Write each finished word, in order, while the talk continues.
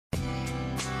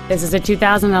This is a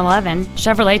 2011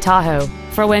 Chevrolet Tahoe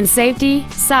for when safety,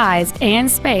 size, and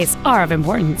space are of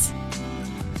importance.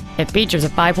 It features a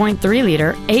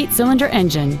 5.3-liter 8-cylinder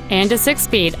engine and a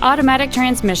 6-speed automatic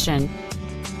transmission.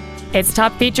 Its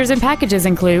top features and packages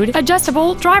include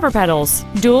adjustable driver pedals,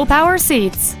 dual power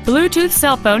seats, Bluetooth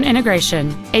cell phone integration,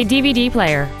 a DVD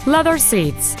player, leather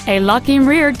seats, a locking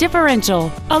rear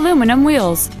differential, aluminum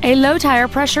wheels, a low tire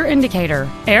pressure indicator,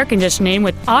 air conditioning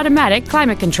with automatic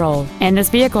climate control, and this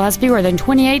vehicle has fewer than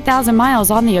 28,000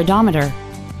 miles on the odometer.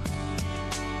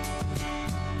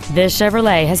 This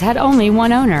Chevrolet has had only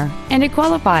one owner, and it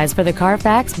qualifies for the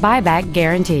Carfax buyback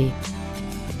guarantee.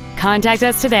 Contact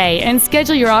us today and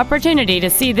schedule your opportunity to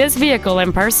see this vehicle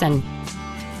in person.